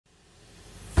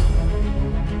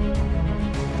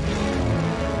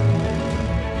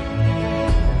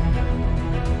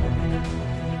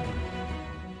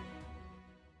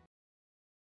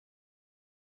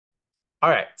All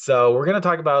right, so we're going to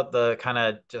talk about the kind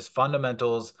of just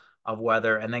fundamentals of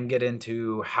weather and then get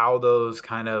into how those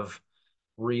kind of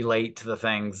relate to the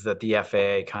things that the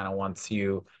FAA kind of wants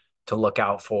you to look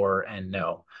out for and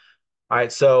know. All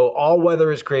right, so all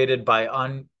weather is created by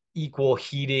unequal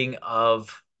heating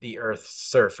of the Earth's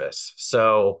surface.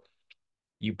 So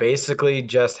you basically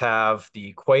just have the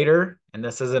equator, and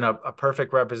this isn't a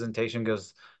perfect representation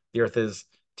because the Earth is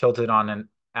tilted on an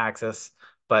axis,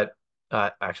 but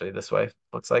actually this way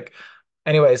looks like.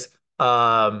 Anyways,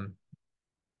 but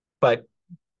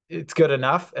it's good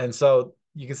enough. And so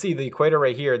you can see the equator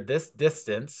right here, this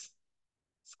distance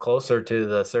is closer to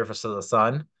the surface of the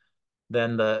sun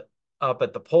than the up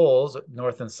at the poles,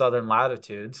 north and southern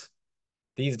latitudes.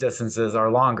 These distances are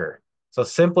longer. So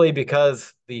simply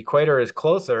because the equator is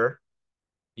closer,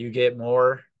 you get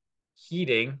more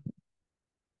heating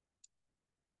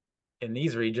in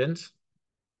these regions,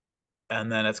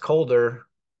 and then it's colder,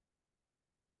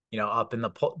 up in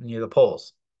the near the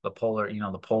poles, the polar,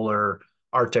 the polar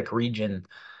Arctic region,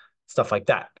 stuff like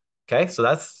that. Okay, so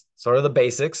that's sort of the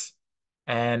basics,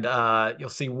 and you'll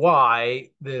see why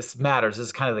this matters. This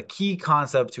is kind of the key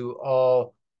concept to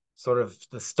all sort of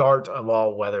the start of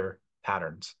all weather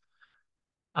patterns.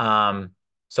 Um,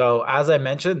 so as I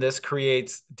mentioned, this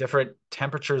creates different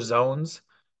temperature zones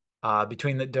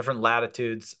between the different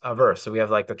latitudes of Earth. So we have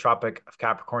like the Tropic of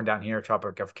Capricorn down here,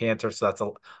 Tropic of Cancer. So that's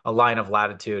a line of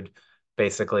latitude,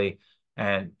 basically.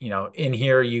 And, in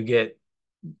here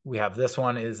we have this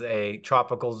one is a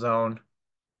tropical zone.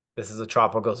 This is a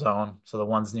tropical zone. So the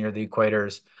ones near the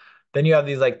equators. Then you have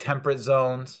these like temperate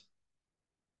zones,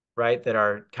 right? That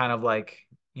are kind of like,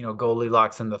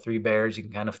 Goldilocks and the Three Bears. You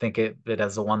can kind of think of it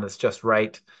as the one that's just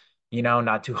right,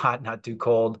 not too hot, not too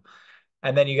cold.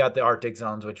 And then you got the Arctic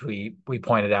zones, which we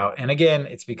pointed out. And again,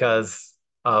 it's because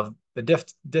of the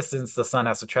distance the sun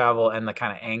has to travel and the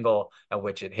kind of angle at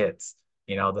which it hits.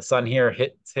 The sun here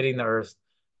hitting the Earth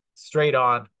straight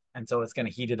on, and so it's going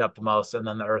to heat it up the most. And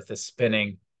then the Earth is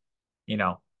spinning,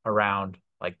 around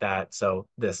like that. So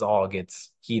this all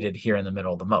gets heated here in the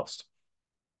middle the most.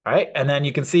 All right. And then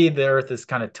you can see the Earth is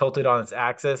kind of tilted on its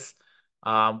axis.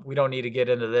 We don't need to get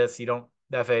into this. The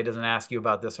FAA doesn't ask you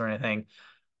about this or anything,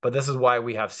 but this is why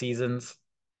we have seasons,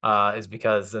 is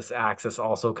because this axis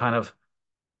also kind of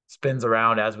spins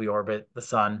around as we orbit the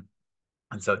sun.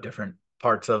 And so different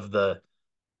parts of the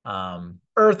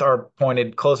Earth are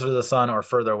pointed closer to the sun or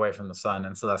further away from the sun.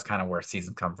 And so that's kind of where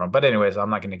seasons come from. But anyways, I'm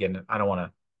not going to get into, I don't want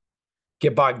to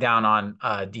get bogged down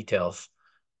on details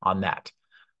on that.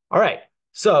 All right.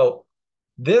 So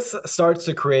this starts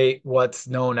to create what's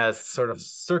known as sort of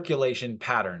circulation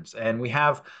patterns. And we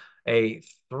have a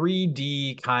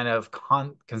 3D kind of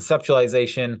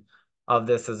conceptualization of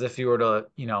this as if you were to,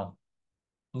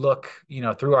 look,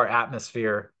 through our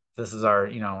atmosphere. This is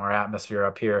our atmosphere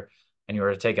up here, and you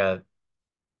were to take a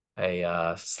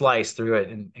slice through it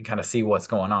and kind of see what's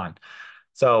going on.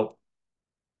 So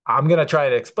I'm going to try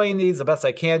to explain these the best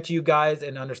I can to you guys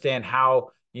and understand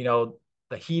how,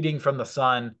 the heating from the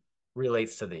sun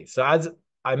relates to these. So as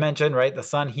I mentioned, right, the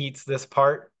sun heats this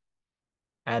part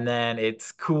and then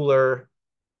it's cooler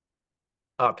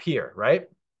up here, right?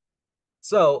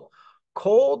 So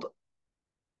cold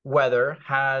weather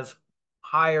has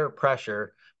higher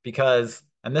pressure because,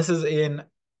 and this is in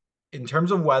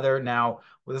terms of weather. Now,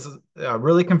 this is a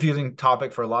really confusing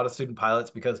topic for a lot of student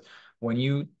pilots because when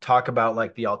you talk about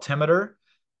like the altimeter,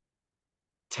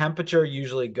 temperature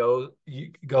usually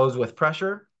goes with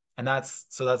pressure, and that's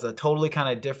a totally kind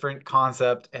of different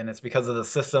concept, and it's because of the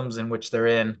systems in which they're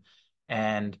in.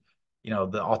 And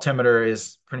the altimeter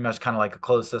is pretty much kind of like a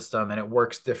closed system, and it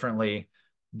works differently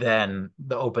than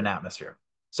the open atmosphere.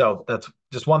 So that's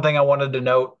just one thing I wanted to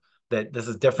note, that this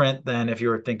is different than if you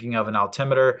were thinking of an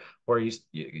altimeter where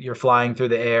you're flying through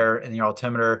the air and your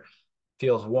altimeter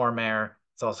feels warm air.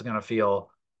 It's also going to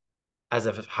feel as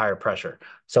if it's higher pressure.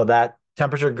 So that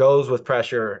temperature goes with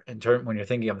pressure when you're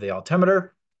thinking of the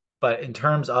altimeter. But in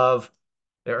terms of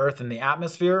the Earth and the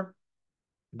atmosphere,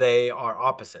 they are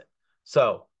opposite.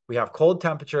 So we have cold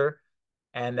temperature,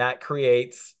 and that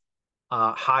creates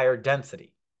higher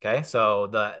density. Okay, so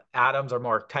the atoms are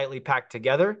more tightly packed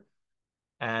together,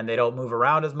 and they don't move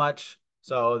around as much.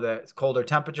 So it's colder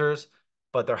temperatures,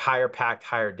 but they're higher packed,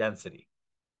 higher density.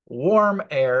 Warm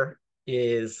air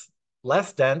is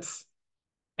less dense,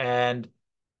 and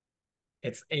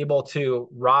it's able to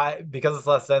rise because it's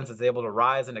less dense. It's able to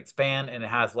rise and expand, and it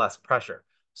has less pressure.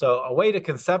 So a way to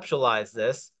conceptualize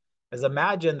this is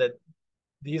imagine that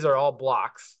these are all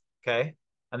blocks, okay,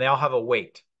 and they all have a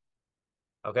weight.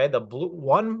 Okay, the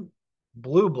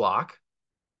blue block,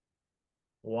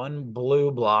 one blue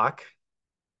block.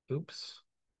 Oops.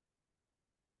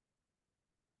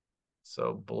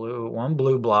 So one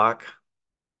blue block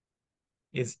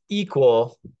is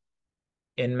equal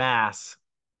in mass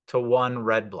to one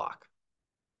red block.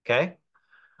 Okay.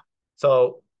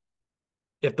 So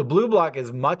if the blue block is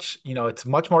it's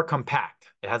much more compact.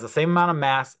 It has the same amount of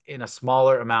mass in a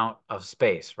smaller amount of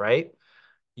space, right?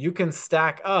 You can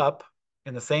stack up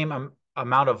in the same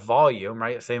amount of volume,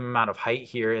 right? Same amount of height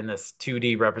here in this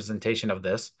 2D representation of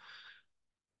this.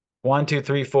 1, 2,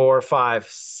 3, 4, 5,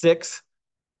 6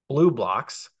 blue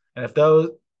blocks. And if those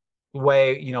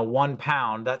weigh, 1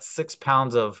 pound, that's 6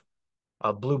 pounds of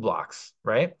blue blocks,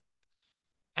 right?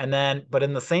 And then, but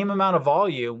in the same amount of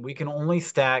volume, we can only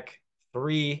stack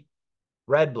 3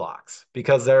 red blocks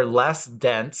because they're less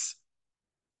dense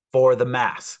for the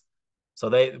mass. So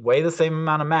they weigh the same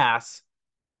amount of mass,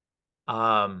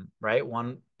 right?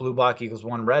 One blue block equals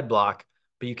one red block,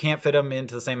 but you can't fit them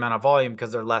into the same amount of volume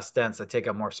because they're less dense. They take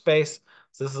up more space.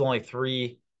 So this is only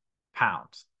 3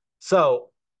 pounds. So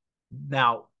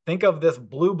now think of this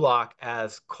blue block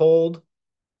as cold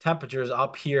temperatures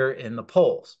up here in the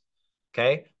poles.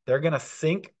 Okay. They're going to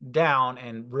sink down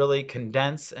and really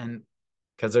condense, and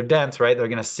because they're dense, right? They're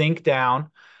going to sink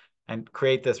down and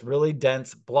create this really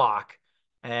dense block.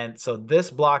 And so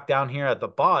this block down here at the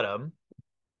bottom,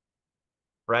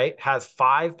 right, has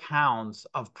 5 pounds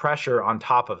of pressure on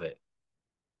top of it.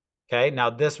 Okay.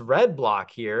 Now this red block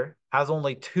here has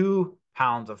only 2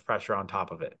 pounds of pressure on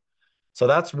top of it. So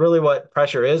that's really what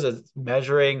pressure is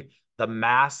measuring the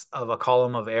mass of a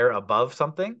column of air above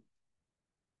something.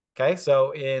 Okay,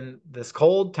 so in this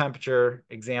cold temperature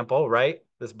example, right,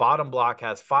 this bottom block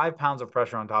has 5 pounds of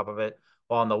pressure on top of it,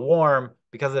 while in the warm,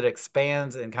 because it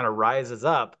expands and kind of rises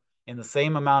up in the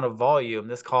same amount of volume,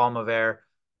 this column of air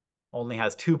only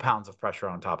has 2 pounds of pressure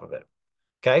on top of it.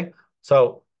 Okay,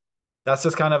 so that's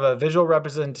just kind of a visual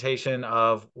representation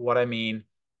of what I mean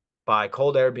by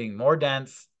cold air being more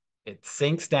dense, it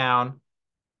sinks down,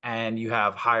 and you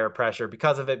have higher pressure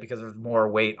because of it, because there's more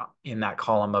weight in that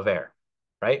column of air,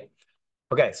 right?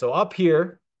 Okay, so up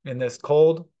here in this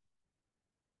cold,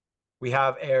 we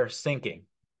have air sinking.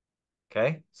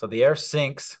 Okay, so the air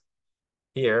sinks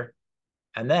here.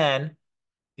 And then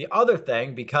the other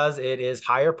thing, because it is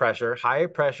higher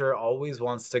pressure always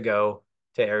wants to go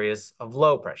to areas of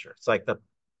low pressure. It's like the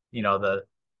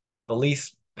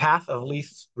least path of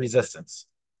least resistance.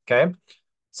 Okay,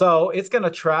 so it's going to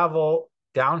travel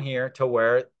down here to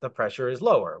where the pressure is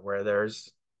lower, where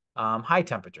there's high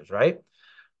temperatures, right?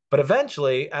 But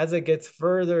eventually, as it gets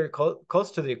further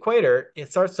close to the equator,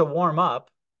 it starts to warm up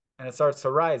and it starts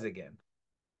to rise again.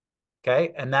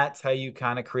 Okay. And that's how you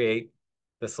kind of create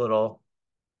this little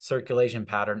circulation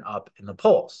pattern up in the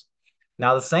poles.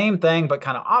 Now, the same thing, but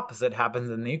kind of opposite, happens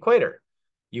in the equator.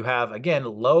 You have, again,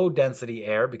 low density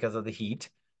air because of the heat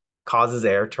causes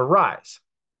air to rise.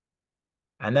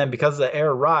 And then because the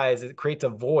air rises, it creates a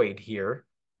void here.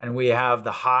 And we have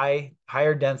the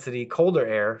higher density, colder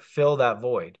air fill that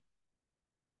void.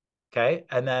 Okay.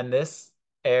 And then this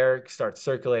air starts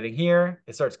circulating here.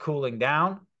 It starts cooling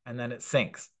down and then it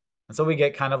sinks. And so we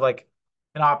get kind of like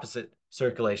an opposite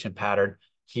circulation pattern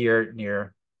here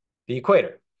near the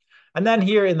equator. And then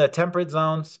here in the temperate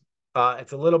zones,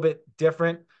 it's a little bit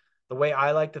different. The way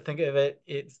I like to think of it,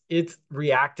 it's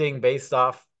reacting based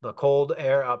off the cold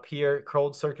air up here,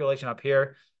 cold circulation up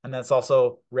here, and that's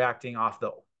also reacting off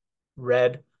the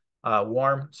red,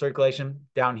 warm circulation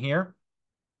down here.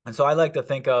 And so I like to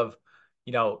think of,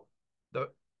 you know,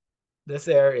 this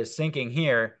air is sinking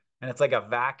here, and it's like a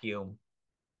vacuum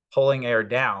pulling air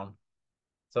down.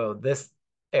 So this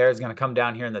air is going to come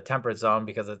down here in the temperate zone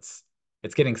because it's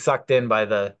getting sucked in by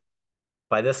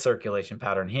this circulation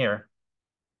pattern here,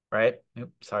 right?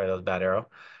 Oops, sorry, that was a bad arrow.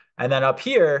 And then up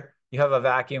here, you have a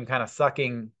vacuum kind of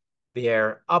sucking the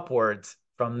air upwards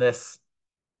from this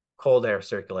cold air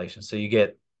circulation. So you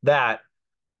get that.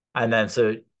 And then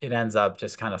so it ends up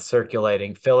just kind of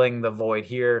circulating, filling the void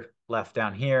here, left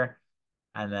down here,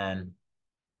 and then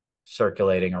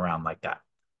circulating around like that.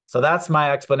 So that's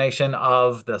my explanation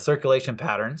of the circulation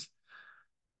patterns.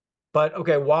 But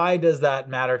okay, why does that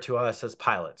matter to us as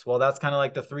pilots? Well, that's kind of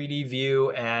like the 3D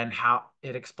view and how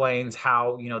it explains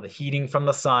how, the heating from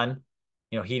the sun,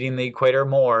 heating the equator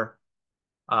more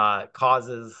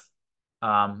causes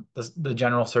the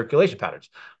general circulation patterns.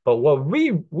 But what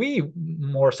we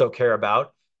more so care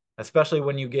about, especially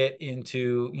when you get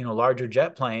into, larger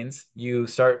jet planes, you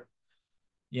start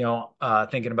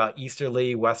thinking about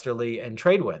easterly, westerly, and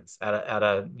trade winds at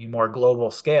a more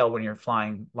global scale when you're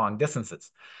flying long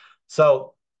distances.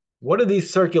 So what do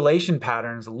these circulation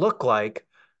patterns look like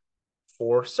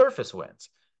for surface winds?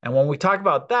 And when we talk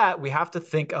about that, we have to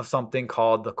think of something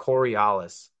called the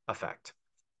Coriolis effect.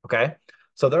 Okay.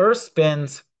 So the Earth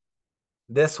spins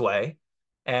this way,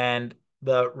 and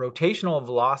the rotational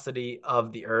velocity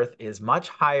of the Earth is much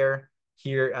higher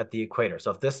here at the equator. So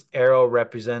if this arrow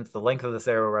represents, the length of this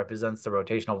arrow represents the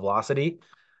rotational velocity,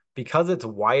 because it's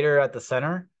wider at the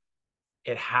center,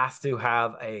 it has to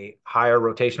have a higher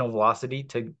rotational velocity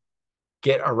to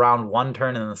get around one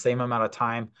turn in the same amount of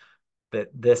time that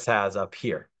this has up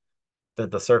here,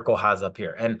 that the circle has up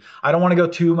here. And I don't want to go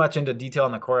too much into detail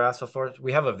on the Coriolis force.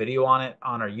 We have a video on it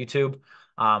on our YouTube.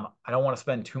 I don't want to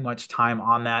spend too much time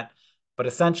on that, but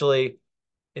essentially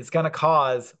it's going to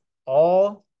cause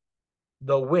all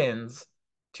the winds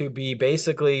to be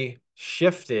basically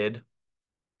shifted,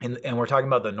 and we're talking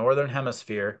about the northern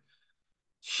hemisphere,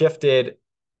 shifted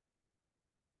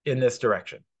in this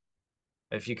direction.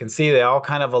 If you can see, they all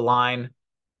kind of align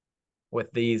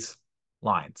with these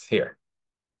lines here.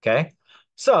 Okay,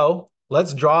 so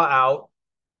let's draw out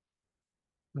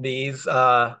these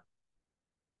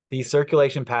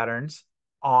circulation patterns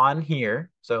on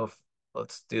here. So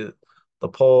let's do the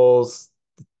poles,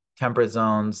 temperate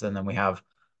zones, and then we have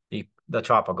the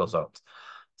tropical zones.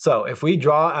 So if we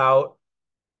draw out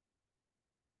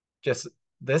just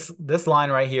this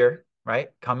line right here, right,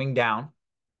 coming down,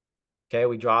 okay,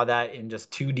 we draw that in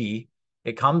just 2D.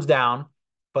 It comes down,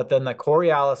 but then the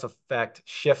Coriolis effect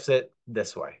shifts it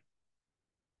this way,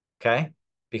 okay,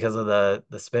 because of the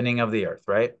spinning of the Earth,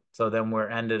 right? So then we're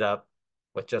ended up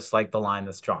with just like the line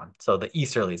that's drawn. So the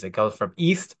easterlies, it goes from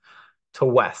east to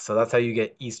west. So that's how you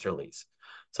get easterlies.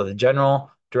 So the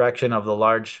general direction of the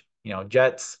large,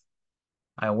 jets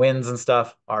and winds and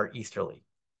stuff are easterly.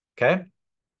 Okay.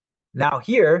 Now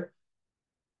here,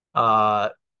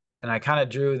 and I kind of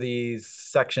drew these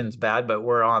sections bad, but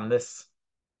we're on this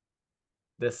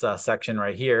section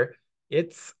right here.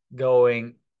 It's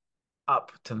going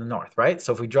up to the north, right?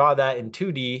 So if we draw that in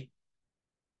 2D,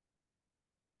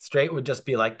 straight would just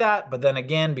be like that. But then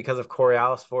again, because of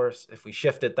Coriolis force, if we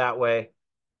shift it that way,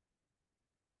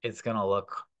 it's going to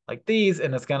look like these,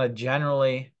 and it's going to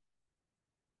generally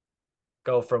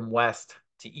go from west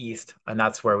to east, and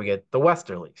that's where we get the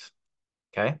westerlies.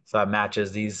 Okay, so that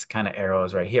matches these kind of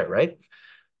arrows right here, right?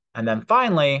 And then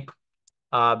finally,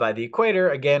 by the equator,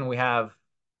 again, we have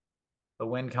the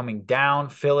wind coming down,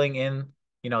 filling in,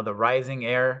 the rising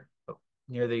air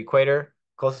near the equator.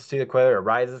 Closest to the equator, it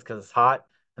rises because it's hot,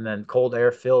 and then cold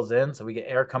air fills in. So we get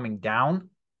air coming down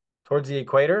towards the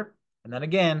equator. And then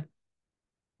again,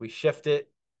 we shift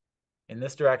it in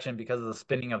this direction because of the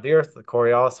spinning of the Earth, the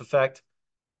Coriolis effect.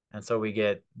 And so we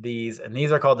get these, and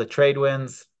these are called the trade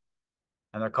winds.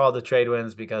 And they're called the trade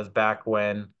winds because back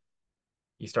when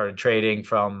you started trading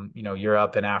from,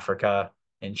 Europe and Africa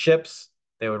in ships,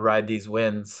 they would ride these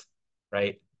winds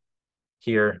right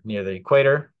here near the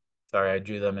equator. Sorry, I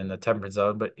drew them in the temperate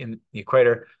zone, but in the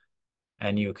equator,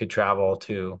 and you could travel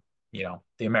to, the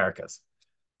Americas.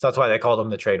 So that's why they called them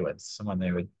the trade winds, when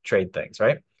they would trade things,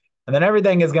 right? And then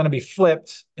everything is going to be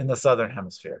flipped in the southern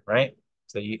hemisphere, right?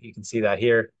 So you can see that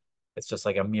here. It's just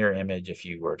like a mirror image if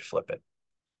you were to flip it.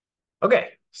 Okay,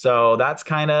 so that's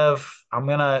kind of, I'm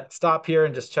going to stop here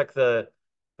and just check the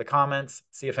comments,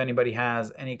 see if anybody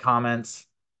has any comments.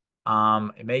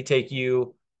 It may take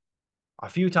you a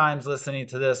few times listening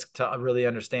to this to really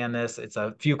understand this. It's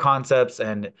a few concepts,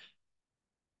 and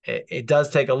it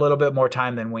does take a little bit more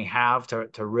time than we have to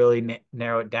really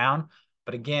narrow it down.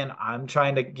 But again, I'm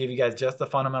trying to give you guys just the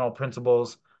fundamental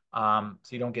principles, so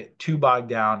you don't get too bogged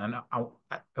down.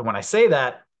 And when I say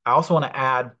that, I also want to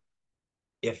add,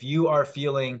 if you are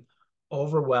feeling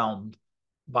overwhelmed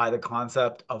by the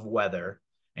concept of weather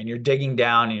and you're digging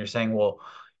down and you're saying, well,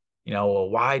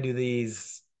 why do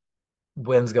these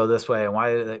winds go this way and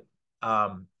why do they,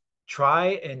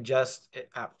 try and just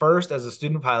at first as a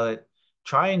student pilot,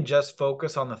 try and just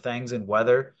focus on the things in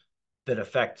weather that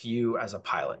affect you as a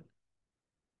pilot.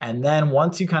 And then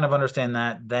once you kind of understand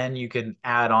that, then you can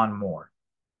add on more.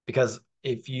 Because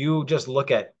if you just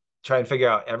try and figure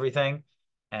out everything,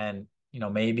 and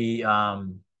maybe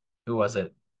who was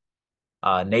it?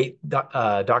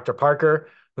 Dr. Parker,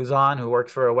 who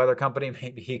works for a weather company,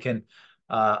 maybe he can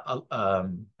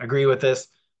agree with this,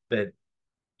 that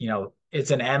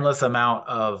it's an endless amount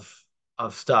of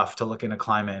stuff to look into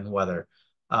climate and weather.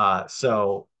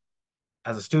 So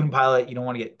as a student pilot, you don't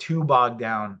want to get too bogged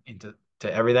down into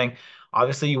everything.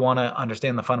 Obviously, you want to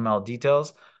understand the fundamental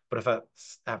details, but if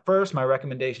at first, my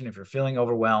recommendation, if you're feeling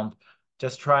overwhelmed,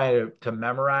 just try to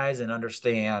memorize and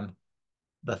understand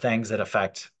the things that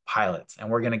affect pilots.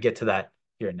 And we're going to get to that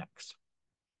here next.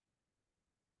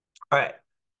 All right.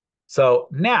 So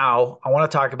now I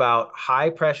want to talk about high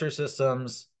pressure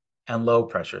systems and low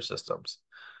pressure systems.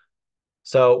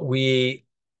 So we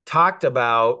talked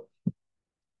about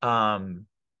um,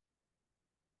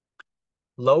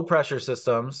 low pressure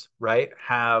systems, right,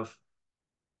 have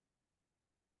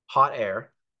hot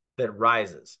air that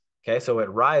rises. Okay, so it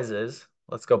rises.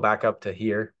 Let's go back up to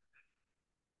here,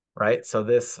 right? So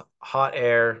this hot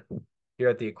air here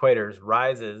at the equators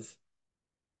rises,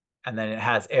 and then it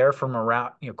has air from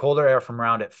around, colder air from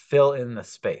around it fill in the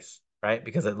space, right?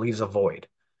 Because it leaves a void.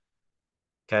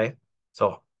 Okay,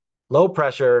 so low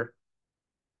pressure,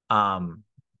 um,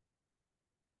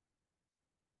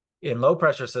 in low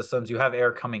pressure systems, you have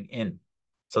air coming in.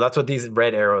 So that's what these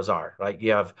red arrows are. Like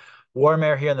you have warm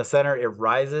air here in the center, it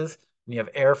rises, and you have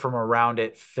air from around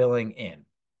it filling in.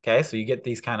 Okay, so you get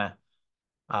these kind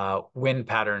of wind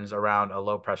patterns around a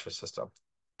low pressure system.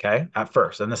 Okay, at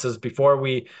first. And this is before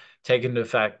we take into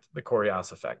effect the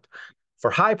Coriolis effect.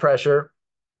 For high pressure,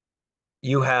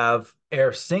 you have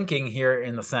air sinking here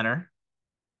in the center.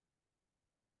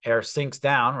 Air sinks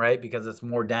down, right, because it's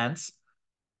more dense.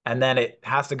 And then it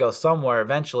has to go somewhere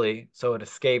eventually, so it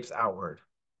escapes outward.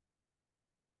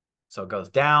 So it goes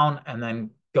down and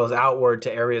then goes outward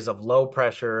to areas of low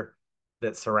pressure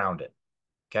that surround it.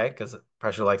 Okay, because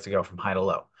pressure likes to go from high to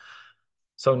low.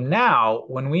 So now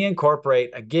when we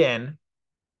incorporate again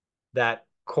that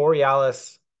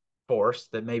Coriolis force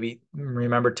that maybe,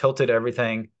 remember, tilted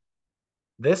everything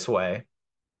this way,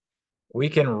 we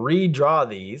can redraw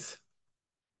these,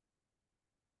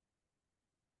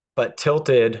 but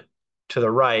tilted to the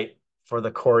right for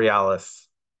the Coriolis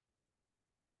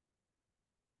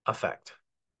effect.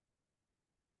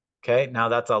 Okay, now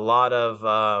that's a lot of,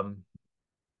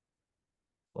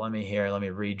 let me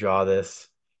redraw this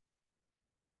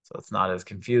so it's not as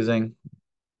confusing.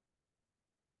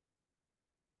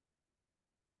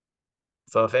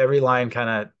 So if every line kind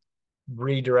of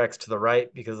redirects to the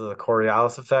right because of the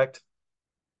Coriolis effect,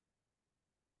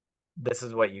 this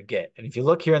is what you get. And if you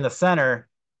look here in the center,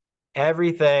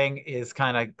 everything is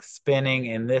kind of spinning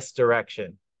in this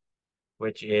direction,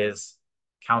 which is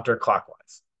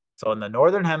counterclockwise. So in the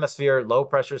northern hemisphere, low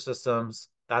pressure systems,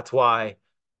 that's why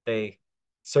they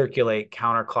circulate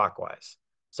counterclockwise.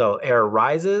 So air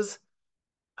rises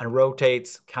and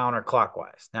rotates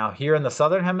counterclockwise. Now here in the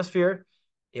southern hemisphere,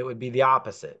 it would be the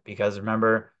opposite because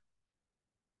remember,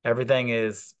 everything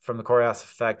is from the Coriolis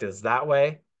effect is that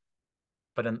way,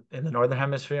 but in the northern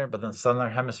hemisphere, but in the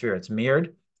southern hemisphere, it's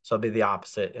mirrored. So it'll be the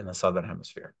opposite in the southern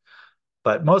hemisphere.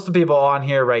 But most of the people on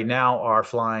here right now are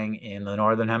flying in the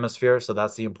northern hemisphere. So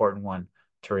that's the important one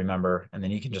to remember. And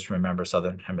then you can just remember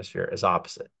southern hemisphere is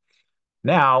opposite.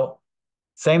 Now,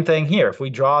 same thing here. If we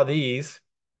draw these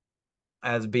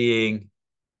as being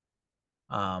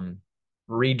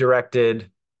redirected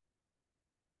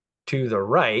to the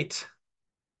right,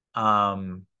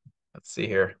 let's see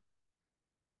here.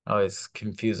 Always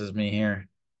confuses me here.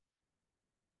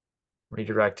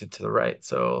 Redirected to the right.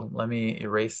 So let me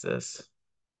erase this.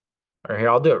 Or here,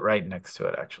 I'll do it right next to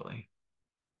it, actually.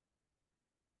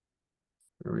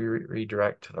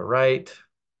 Redirect to the right.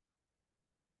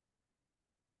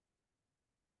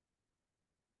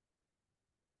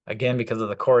 Again, because of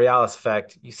the Coriolis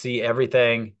effect, you see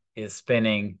everything is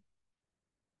spinning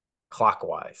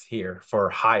clockwise here for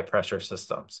high pressure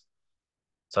systems.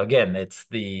 So again, it's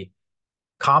the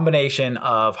combination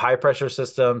of high pressure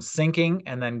systems sinking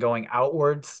and then going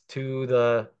outwards to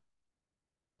the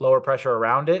lower pressure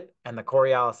around it and the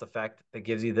Coriolis effect that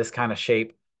gives you this kind of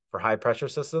shape for high pressure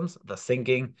systems, the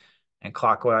sinking and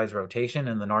clockwise rotation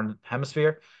in the northern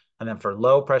hemisphere. And then for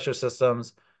low pressure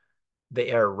systems, the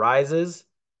air rises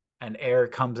and air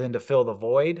comes in to fill the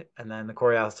void, and then the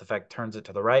Coriolis effect turns it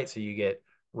to the right. So you get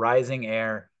rising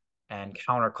air and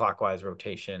counterclockwise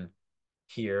rotation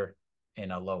here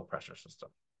in a low pressure system.